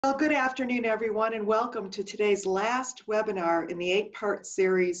Well, good afternoon, everyone, and welcome to today's last webinar in the 8-part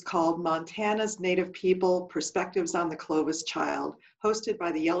series called Montana's Native People, Perspectives on the Clovis Child, hosted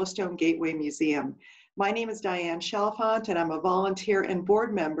by the Yellowstone Gateway Museum. My name is Diane Chalfant, and I'm a volunteer and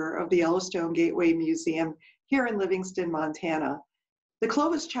board member of the Yellowstone Gateway Museum here in Livingston, Montana. The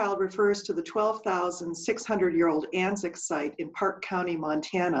Clovis Child refers to the 12,600-year-old Anzick Site in Park County,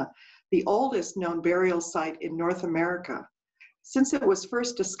 Montana, the oldest known burial site in North America. Since it was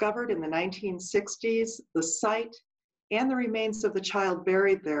first discovered in the 1960s, the site and the remains of the child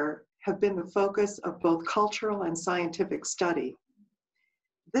buried there have been the focus of both cultural and scientific study.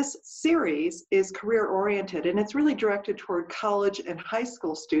 This series is career-oriented, and it's really directed toward college and high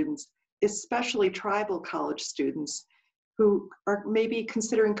school students, especially tribal college students who are maybe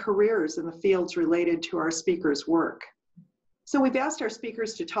considering careers in the fields related to our speakers' work. So we've asked our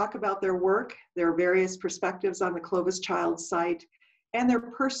speakers to talk about their work, their various perspectives on the Clovis Child site, and their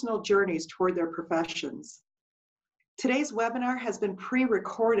personal journeys toward their professions. Today's webinar has been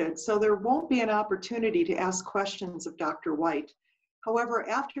pre-recorded, so there won't be an opportunity to ask questions of Dr. White. However,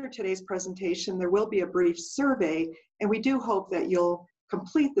 after today's presentation, there will be a brief survey, and we do hope that you'll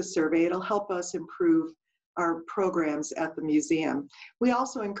complete the survey. It'll help us improve our programs at the museum. We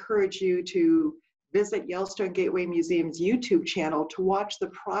also encourage you to visit Yellowstone Gateway Museum's YouTube channel to watch the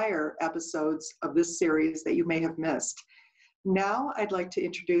prior episodes of this series that you may have missed. Now I'd like to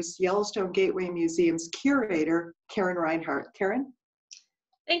introduce Yellowstone Gateway Museum's curator, Karen Reinhardt. Karen?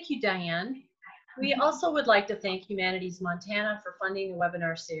 Thank you, Diane. We also would like to thank Humanities Montana for funding the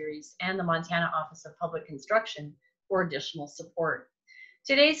webinar series and the Montana Office of Public Instruction for additional support.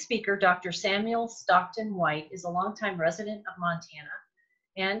 Today's speaker, Dr. Samuel Stockton White, is a longtime resident of Montana,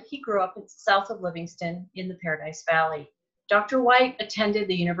 and he grew up south of Livingston in the Paradise Valley. Dr. White attended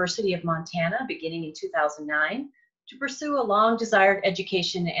the University of Montana beginning in 2009 to pursue a long-desired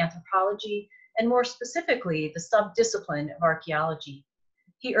education in anthropology, and more specifically, the subdiscipline of archaeology.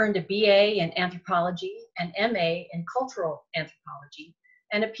 He earned a BA in anthropology, an MA in cultural anthropology,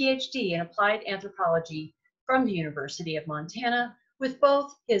 and a PhD in applied anthropology from the University of Montana, with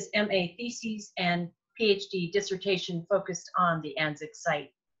both his MA theses and PhD dissertation focused on the Anzick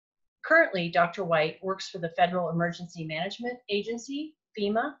Site. Currently, Dr. White works for the Federal Emergency Management Agency,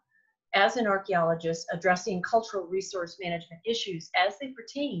 FEMA, as an archaeologist addressing cultural resource management issues as they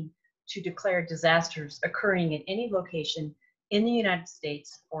pertain to declared disasters occurring in any location in the United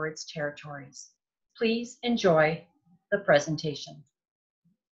States or its territories. Please enjoy the presentation.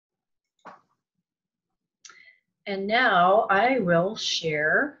 And now I will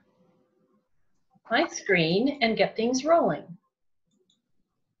share my screen and get things rolling. Good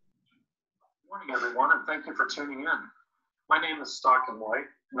morning, everyone, and thank you for tuning in. My name is Stocky,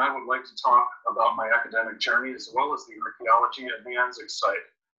 and I would like to talk about my academic journey as well as the archaeology at the Anzick Site.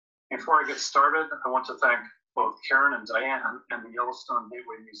 Before I get started, I want to thank both Karen and Diane and the Yellowstone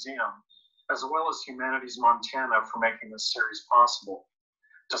Gateway Museum, as well as Humanities Montana for making this series possible.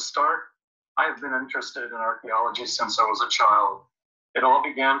 To start, I have been interested in archaeology since I was a child. It all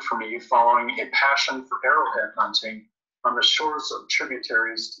began for me following a passion for arrowhead hunting on the shores of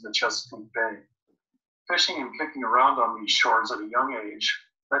tributaries to the Chesapeake Bay. Fishing and kicking around on these shores at a young age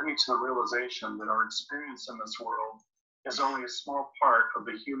led me to the realization that our experience in this world is only a small part of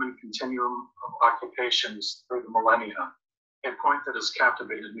the human continuum of occupations through the millennia, a point that has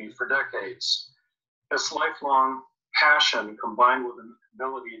captivated me for decades. This lifelong passion, combined with an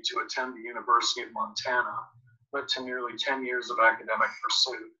ability to attend the University of Montana, led to nearly 10 years of academic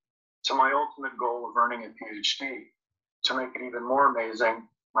pursuit, to my ultimate goal of earning a PhD. To make it even more amazing,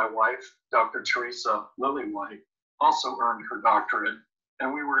 my wife, Dr. Teresa Lily White, also earned her doctorate,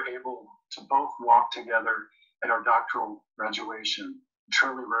 and we were able to both walk together at our doctoral graduation. A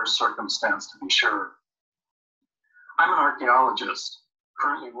truly rare circumstance, to be sure. I'm an archaeologist,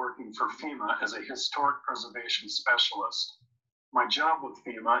 currently working for FEMA as a historic preservation specialist. My job with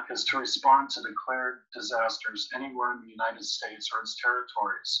FEMA is to respond to declared disasters anywhere in the United States or its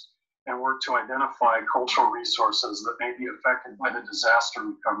territories, and work to identify cultural resources that may be affected by the disaster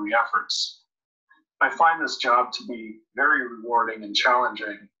recovery efforts. I find this job to be very rewarding and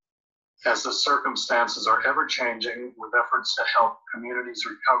challenging, as the circumstances are ever-changing, with efforts to help communities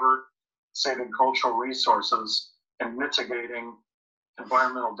recover, saving cultural resources, and mitigating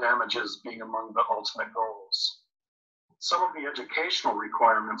environmental damages being among the ultimate goals. Some of the educational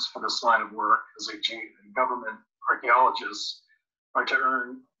requirements for this line of work as a government archaeologist are to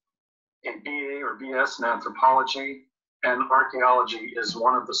earn a BA or BS in anthropology, and archaeology is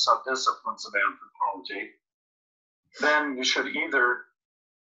one of the subdisciplines of anthropology. Then you should either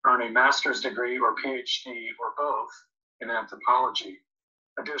earn a master's degree or PhD or both in anthropology.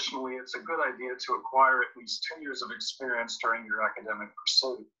 Additionally, it's a good idea to acquire at least 2 years of experience during your academic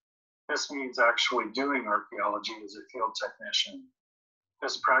pursuit. This means actually doing archaeology as a field technician.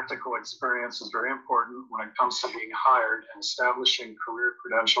 This practical experience is very important when it comes to being hired and establishing career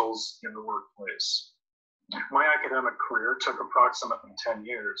credentials in the workplace. My academic career took approximately 10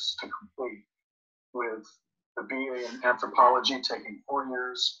 years to complete, with the BA in anthropology taking 4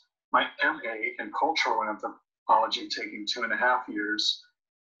 years, my MA in cultural anthropology taking 2.5 years,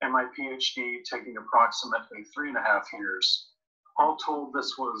 and my PhD taking approximately 3.5 years. All told,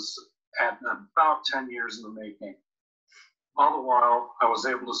 this was at about 10 years in the making. All the while, I was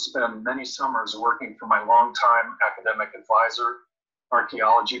able to spend many summers working for my longtime academic advisor,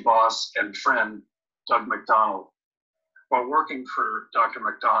 archaeology boss, and friend, Doug McDonald. While working for Dr.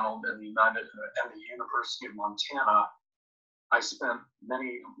 McDonald and the University of Montana, I spent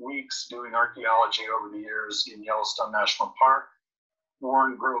many weeks doing archaeology over the years in Yellowstone National Park,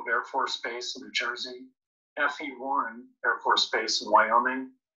 Warren Grove Air Force Base in New Jersey, F.E. Warren Air Force Base in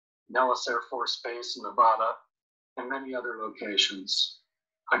Wyoming, Nellis Air Force Base in Nevada, and many other locations.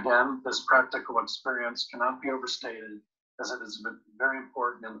 Again, this practical experience cannot be overstated, as it is very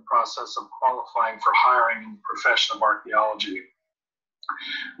important in the process of qualifying for hiring in the profession of archaeology.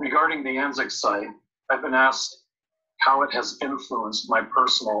 Regarding the Anzick Site, I've been asked how it has influenced my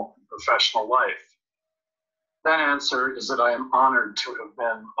personal and professional life. That answer is that I am honored to have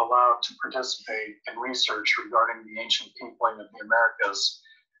been allowed to participate in research regarding the ancient peopling of the Americas,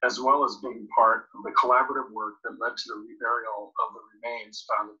 as well as being part of the collaborative work that led to the reburial of the remains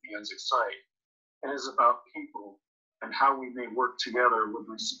found at the Anzick Site. It is about people and how we may work together with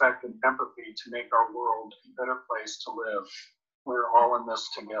respect and empathy to make our world a better place to live. We're all in this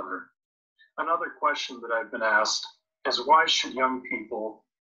together. Another question that I've been asked is, why should young people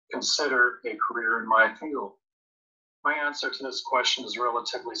consider a career in my field? My answer to this question is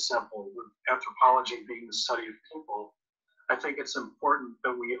relatively simple. With anthropology being the study of people, I think it's important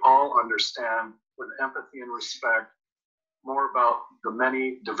that we all understand with empathy and respect more about the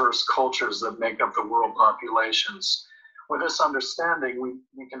many diverse cultures that make up the world populations. With this understanding,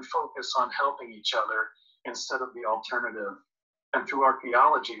 we can focus on helping each other instead of the alternative. And through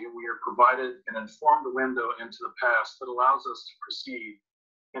archaeology, we are provided an informed window into the past that allows us to proceed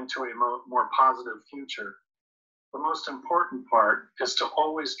into a more positive future. The most important part is to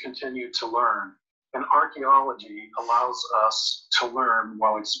always continue to learn. And archaeology allows us to learn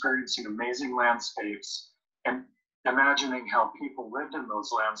while experiencing amazing landscapes and imagining how people lived in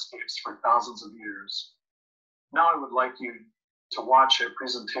those landscapes for thousands of years. Now I would like you to watch a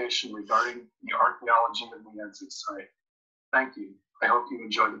presentation regarding the archaeology of the Anzick Site. Thank you. I hope you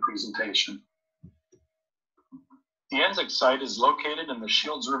enjoy the presentation. The Anzick Site is located in the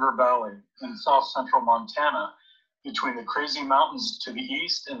Shields River Valley in south central Montana, between the Crazy Mountains to the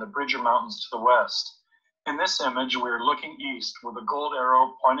east and the Bridger Mountains to the west. In this image, we are looking east with a gold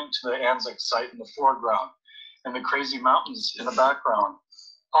arrow pointing to the Anzick Site in the foreground and the Crazy Mountains in the background.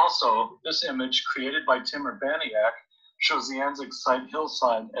 Also, this image, created by Tim Urbaniak, shows the Anzick Site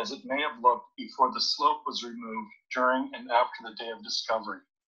hillside as it may have looked before the slope was removed during and after the day of discovery.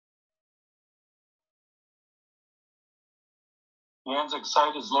 The Anzick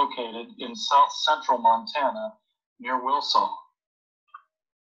Site is located in south central Montana, near Wilsaw.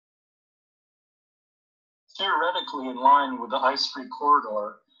 Theoretically in line with the ice-free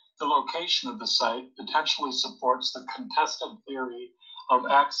corridor, the location of the site potentially supports the contested theory of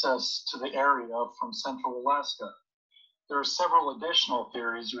access to the area from central Alaska. There are several additional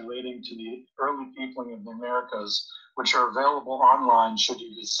theories relating to the early peopling of the Americas, which are available online should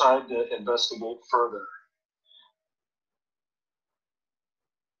you decide to investigate further.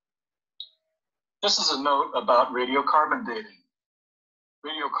 This is a note about radiocarbon dating.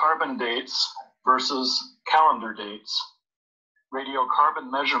 Radiocarbon dates versus calendar dates.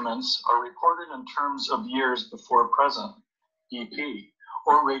 Radiocarbon measurements are recorded in terms of years before present, BP,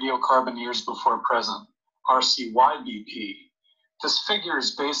 or radiocarbon years before present, RCY-BP. This figure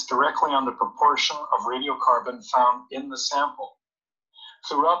is based directly on the proportion of radiocarbon found in the sample.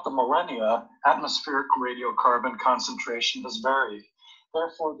 Throughout the millennia, atmospheric radiocarbon concentration has varied.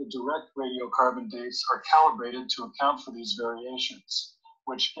 Therefore, the direct radiocarbon dates are calibrated to account for these variations,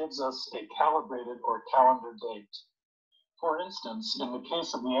 which gives us a calibrated or calendar date. For instance, in the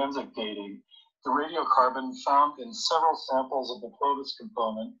case of the Anzick dating, the radiocarbon found in several samples of the Clovis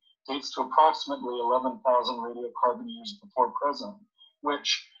component dates to approximately 11,000 radiocarbon years before present,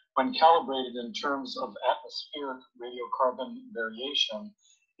 which, when calibrated in terms of atmospheric radiocarbon variation,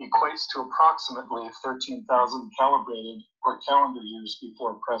 equates to approximately 13,000 calibrated or calendar years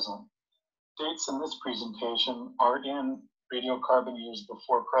before present. Dates in this presentation are in radiocarbon years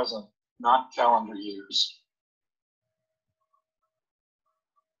before present, not calendar years.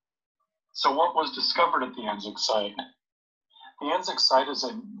 So what was discovered at the Anzick Site? The Anzick Site is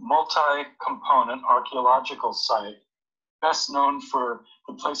a multi-component archaeological site, best known for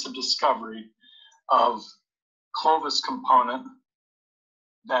the place of discovery of Clovis component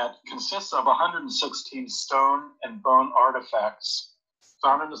that consists of 116 stone and bone artifacts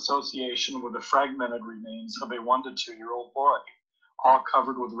found in association with the fragmented remains of a 1 to 2 year old boy, all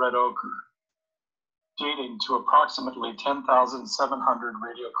covered with red ochre, dating to approximately 10,700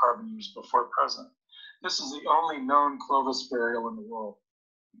 radiocarbon years before present. This is the only known Clovis burial in the world.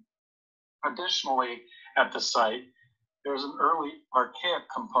 Additionally, at the site, there's an early archaic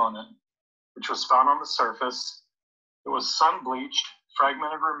component, which was found on the surface. It was sun-bleached,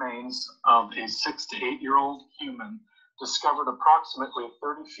 fragmented remains of a 6 to 8 year old human discovered approximately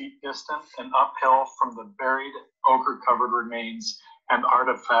 30 feet distant and uphill from the buried ochre-covered remains and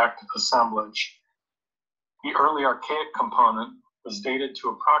artifact assemblage. The early archaic component was dated to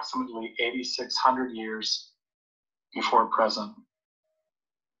approximately 8,600 years before present.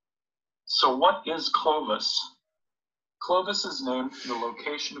 So what is Clovis? Clovis is named for the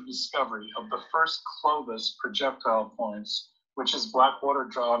location of discovery of the first Clovis projectile points, which is Blackwater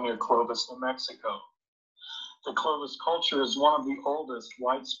Draw near Clovis, New Mexico. The Clovis culture is one of the oldest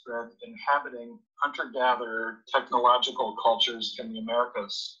widespread inhabiting hunter-gatherer technological cultures in the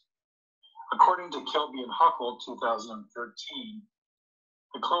Americas. According to Kilby and Huckle, 2013,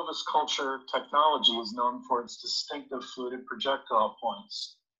 the Clovis culture technology is known for its distinctive fluted projectile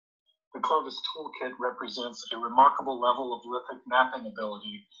points. The Clovis toolkit represents a remarkable level of lithic mapping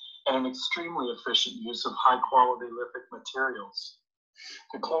ability and an extremely efficient use of high-quality lithic materials.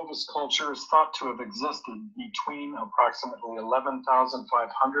 The Clovis culture is thought to have existed between approximately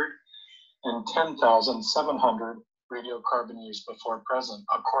 11,500 and 10,700 radiocarbon years before present,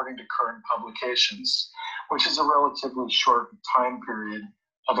 according to current publications, which is a relatively short time period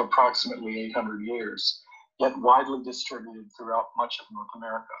of approximately 800 years, yet widely distributed throughout much of North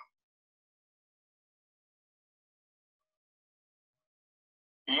America.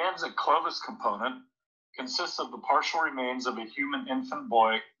 The Anzick Clovis component consists of the partial remains of a human infant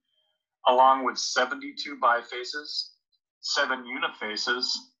boy, along with 72 bifaces, 7 unifaces,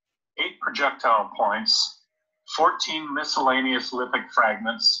 8 projectile points, 14 miscellaneous lithic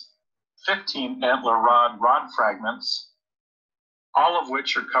fragments, 15 antler rod fragments, all of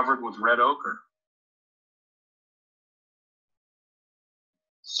which are covered with red ochre.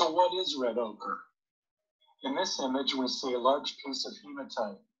 So what is red ochre? In this image, we see a large piece of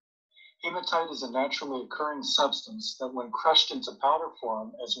hematite. Hematite is a naturally occurring substance that, when crushed into powder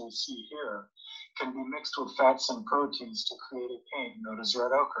form, as we see here, can be mixed with fats and proteins to create a paint known as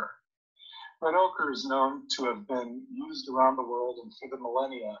red ochre. Red ochre is known to have been used around the world and through the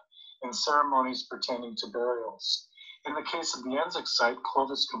millennia in ceremonies pertaining to burials. In the case of the Anzick Site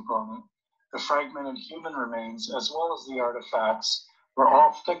Clovis component, the fragmented human remains, as well as the artifacts, were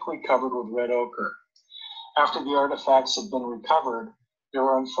all thickly covered with red ochre. After the artifacts had been recovered, they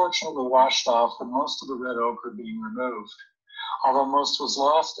were unfortunately washed off, with most of the red ochre being removed. Although most was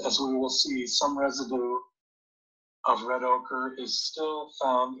lost, as we will see, some residue of red ochre is still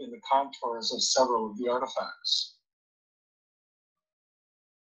found in the contours of several of the artifacts.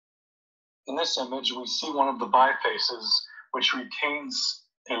 In this image, we see one of the bifaces, which retains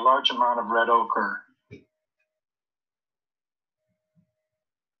a large amount of red ochre.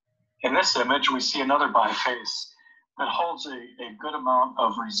 In this image, we see another biface that holds a good amount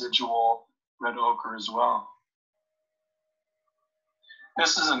of residual red ochre as well.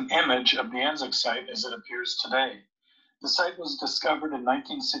 This is an image of the Anzick Site as it appears today. The site was discovered in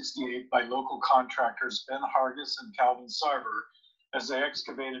 1968 by local contractors Ben Hargis and Calvin Sarver as they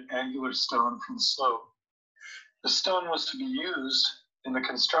excavated angular stone from the slope. The stone was to be used in the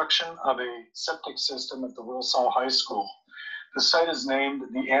construction of a septic system at the Wilsall High School. The site is named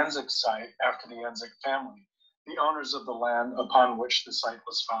the Anzick Site after the Anzick family, the owners of the land upon which the site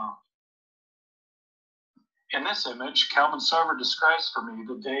was found. In this image, Calvin Sarver describes for me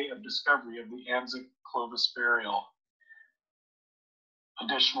the day of discovery of the Anzick Clovis burial.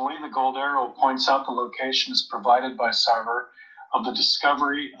 Additionally, the gold arrow points out the locations provided by Sarver of the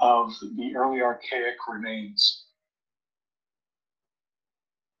discovery of the early archaic remains.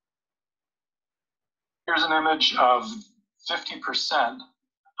 Here's an image of 50%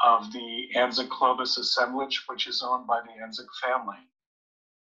 of the Anzick Clovis assemblage, which is owned by the Anzick family.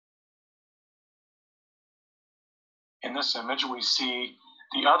 In this image, we see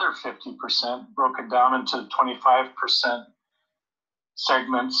the other 50% broken down into 25%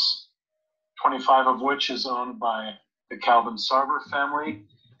 segments, 25 of which is owned by the Calvin-Sarver family,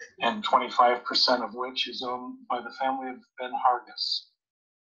 and 25% of which is owned by the family of Ben Hargis.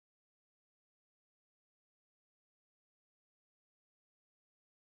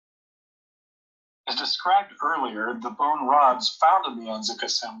 As described earlier, the bone rods found in the Anzick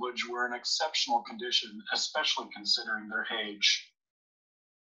assemblage were in exceptional condition, especially considering their age.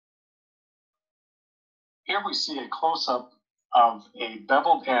 Here we see a close-up of a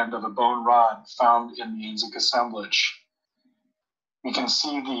beveled end of a bone rod found in the Anzick assemblage. You can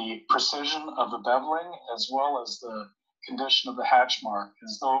see the precision of the beveling as well as the condition of the hatch mark,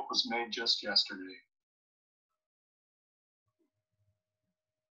 as though it was made just yesterday.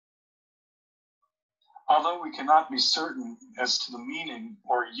 Although we cannot be certain as to the meaning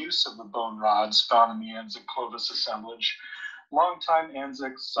or use of the bone rods found in the Anzick Clovis assemblage, longtime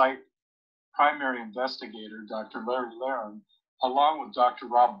Anzick Site primary investigator Dr. Larry Laren, along with Dr.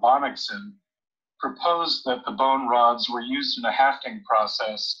 Rob Bonnickson, proposed that the bone rods were used in a hafting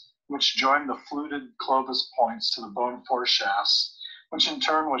process which joined the fluted Clovis points to the bone foreshafts, which in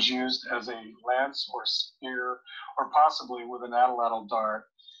turn was used as a lance or spear, or possibly with an atlatl dart,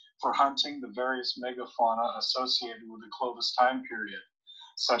 for hunting the various megafauna associated with the Clovis time period.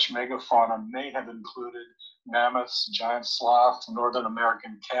 Such megafauna may have included mammoths, giant sloth, Northern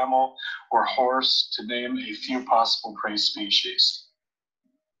American camel, or horse, to name a few possible prey species.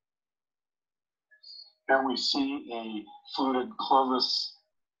 Here we see a fluted Clovis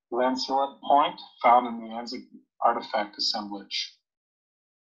lanceolate point found in the Anzick artifact assemblage.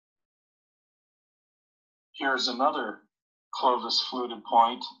 Here's another Clovis fluted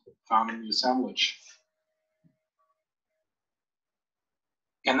point found in the assemblage.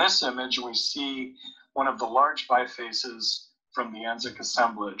 In this image, we see one of the large bifaces from the Anzick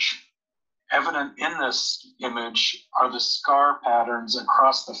assemblage. Evident in this image are the scar patterns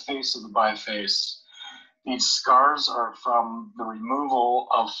across the face of the biface. These scars are from the removal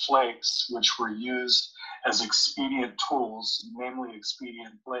of flakes, which were used as expedient tools, namely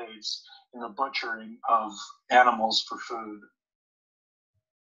expedient blades, in the butchering of animals for food.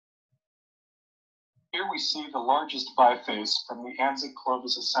 Here we see the largest biface from the Anzick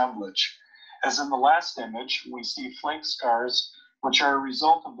Clovis assemblage. As in the last image, we see flake scars, which are a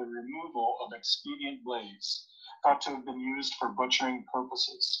result of the removal of expedient blades, thought to have been used for butchering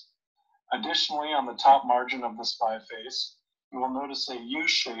purposes. Additionally, on the top margin of this biface, you will notice a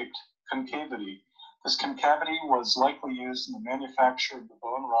U-shaped concavity. This concavity was likely used in the manufacture of the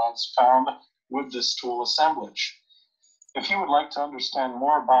bone rods found with this tool assemblage. If you would like to understand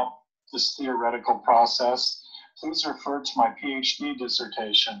more about this theoretical process, please refer to my PhD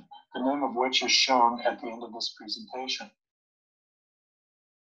dissertation, the name of which is shown at the end of this presentation.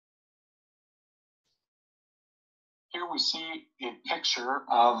 Here we see a picture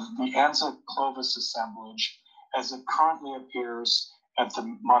of the Anzick Clovis assemblage as it currently appears at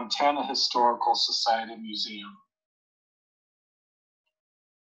the Montana Historical Society Museum.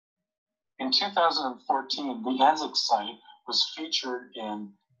 In 2014, the Anzick Site was featured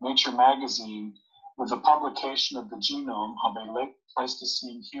in Nature magazine with the publication of the genome of a late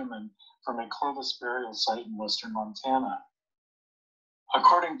Pleistocene human from a Clovis burial site in western Montana.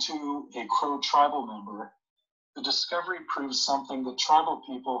 According to a Crow tribal member, the discovery proves something that tribal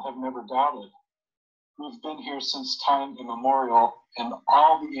people have never doubted. We've been here since time immemorial, and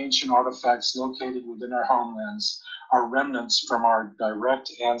all the ancient artifacts located within our homelands are remnants from our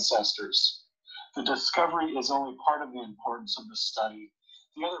direct ancestors. The discovery is only part of the importance of the study,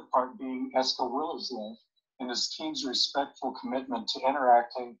 the other part being Eskil Willerslev and his team's respectful commitment to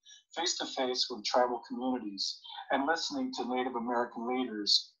interacting face-to-face with tribal communities and listening to Native American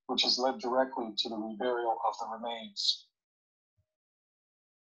leaders, which has led directly to the reburial of the remains.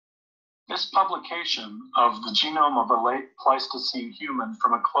 This publication of the genome of a late Pleistocene human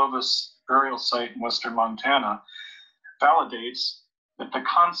from a Clovis burial site in western Montana validates that the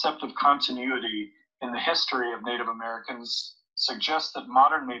concept of continuity in the history of Native Americans suggests that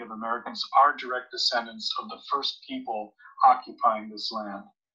modern Native Americans are direct descendants of the first people occupying this land.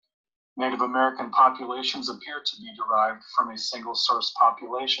 Native American populations appear to be derived from a single source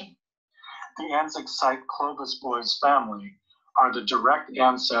population. The Anzick Site Clovis Boys family are the direct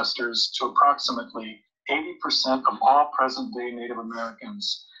ancestors to approximately 80% of all present-day Native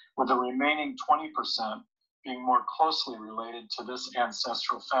Americans, with the remaining 20% being more closely related to this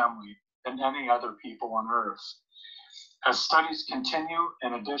ancestral family than any other people on Earth. As studies continue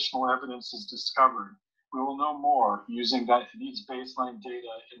and additional evidence is discovered, we will know more using these baseline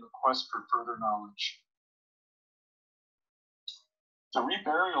data in the quest for further knowledge. The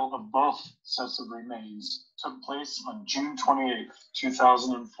reburial of both sets of remains took place on June 28,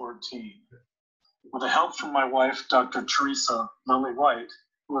 2014. With the help from my wife, Dr. Teresa Lily White,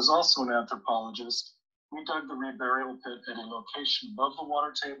 who is also an anthropologist, we dug the reburial pit at a location above the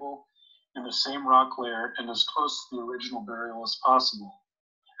water table in the same rock layer and as close to the original burial as possible.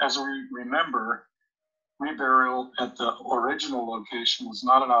 As we remember, reburial at the original location was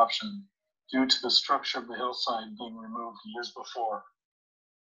not an option due to the structure of the hillside being removed years before.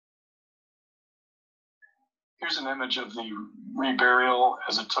 Here's an image of the reburial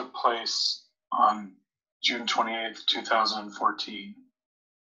as it took place on June 28, 2014.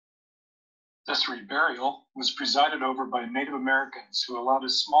 This reburial was presided over by Native Americans who allowed a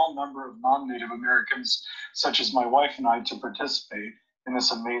small number of non-Native Americans, such as my wife and I, to participate in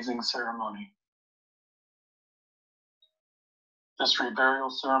this amazing ceremony. This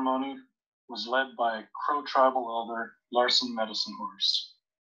reburial ceremony was led by Crow tribal elder Larson Medicine Horse.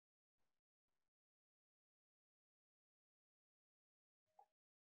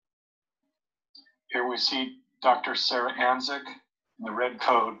 Here we see Dr. Sarah Anzick in the red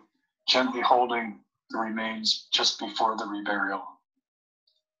coat, gently holding the remains just before the reburial.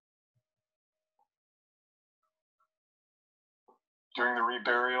 During the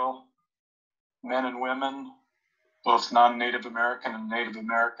reburial, men and women, both non-Native American and Native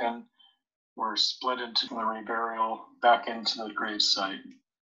American, were split into the reburial back into the grave site.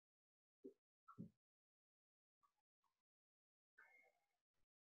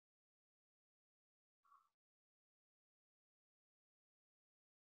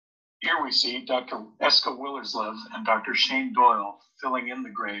 Here we see Dr. Eska Willerslev and Dr. Shane Doyle filling in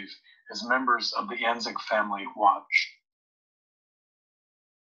the grave as members of the Anzick family watch.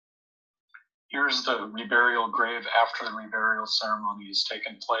 Here's the reburial grave after the reburial ceremony has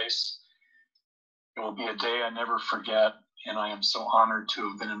taken place. It will be a day I never forget, and I am so honored to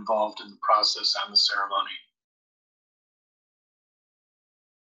have been involved in the process and the ceremony.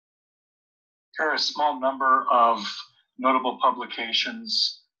 Here are a small number of notable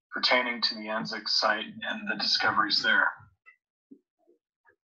publications pertaining to the Anzick site and the discoveries there.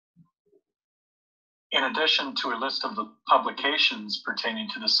 In addition to a list of the publications pertaining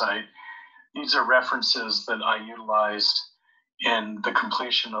to the site, these are references that I utilized in the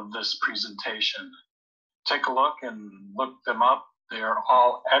completion of this presentation. Take a look and look them up. They are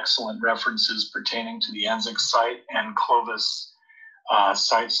all excellent references pertaining to the Anzick site and Clovis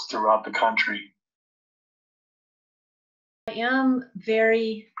sites throughout the country. I am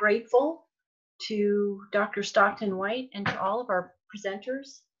very grateful to Dr. Stockton White and to all of our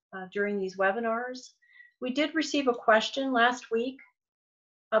presenters during these webinars. We did receive a question last week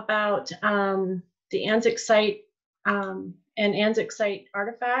about the Anzick Site and Anzick Site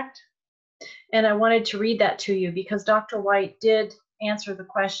artifact, and I wanted to read that to you because Dr. White did answer the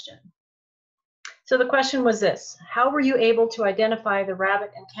question. So the question was this: how were you able to identify the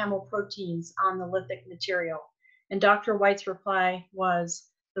rabbit and camel proteins on the lithic material? And Dr. White's reply was,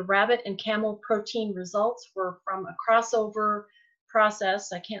 the rabbit and camel protein results were from a crossover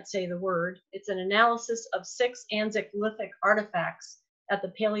process. I can't say the word. It's an analysis of 6 Anzick lithic artifacts at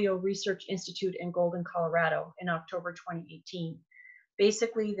the Paleo Research Institute in Golden, Colorado in October 2018.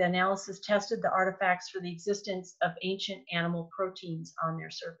 Basically, the analysis tested the artifacts for the existence of ancient animal proteins on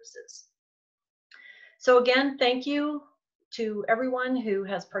their surfaces. So again, thank you to everyone who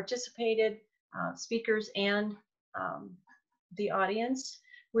has participated, speakers and the audience.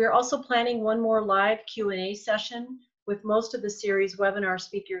 We are also planning one more live Q&A session with most of the series webinar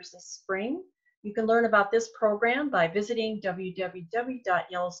speakers this spring. You can learn about this program by visiting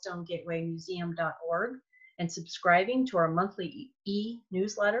www.yellowstonegatewaymuseum.org and subscribing to our monthly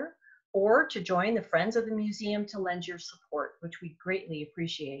e-newsletter, or to join the Friends of the Museum to lend your support, which we greatly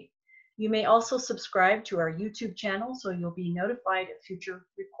appreciate. You may also subscribe to our YouTube channel so you'll be notified of future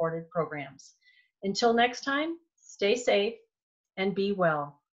recorded programs. Until next time, stay safe and be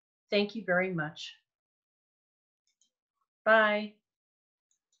well. Thank you very much. Bye.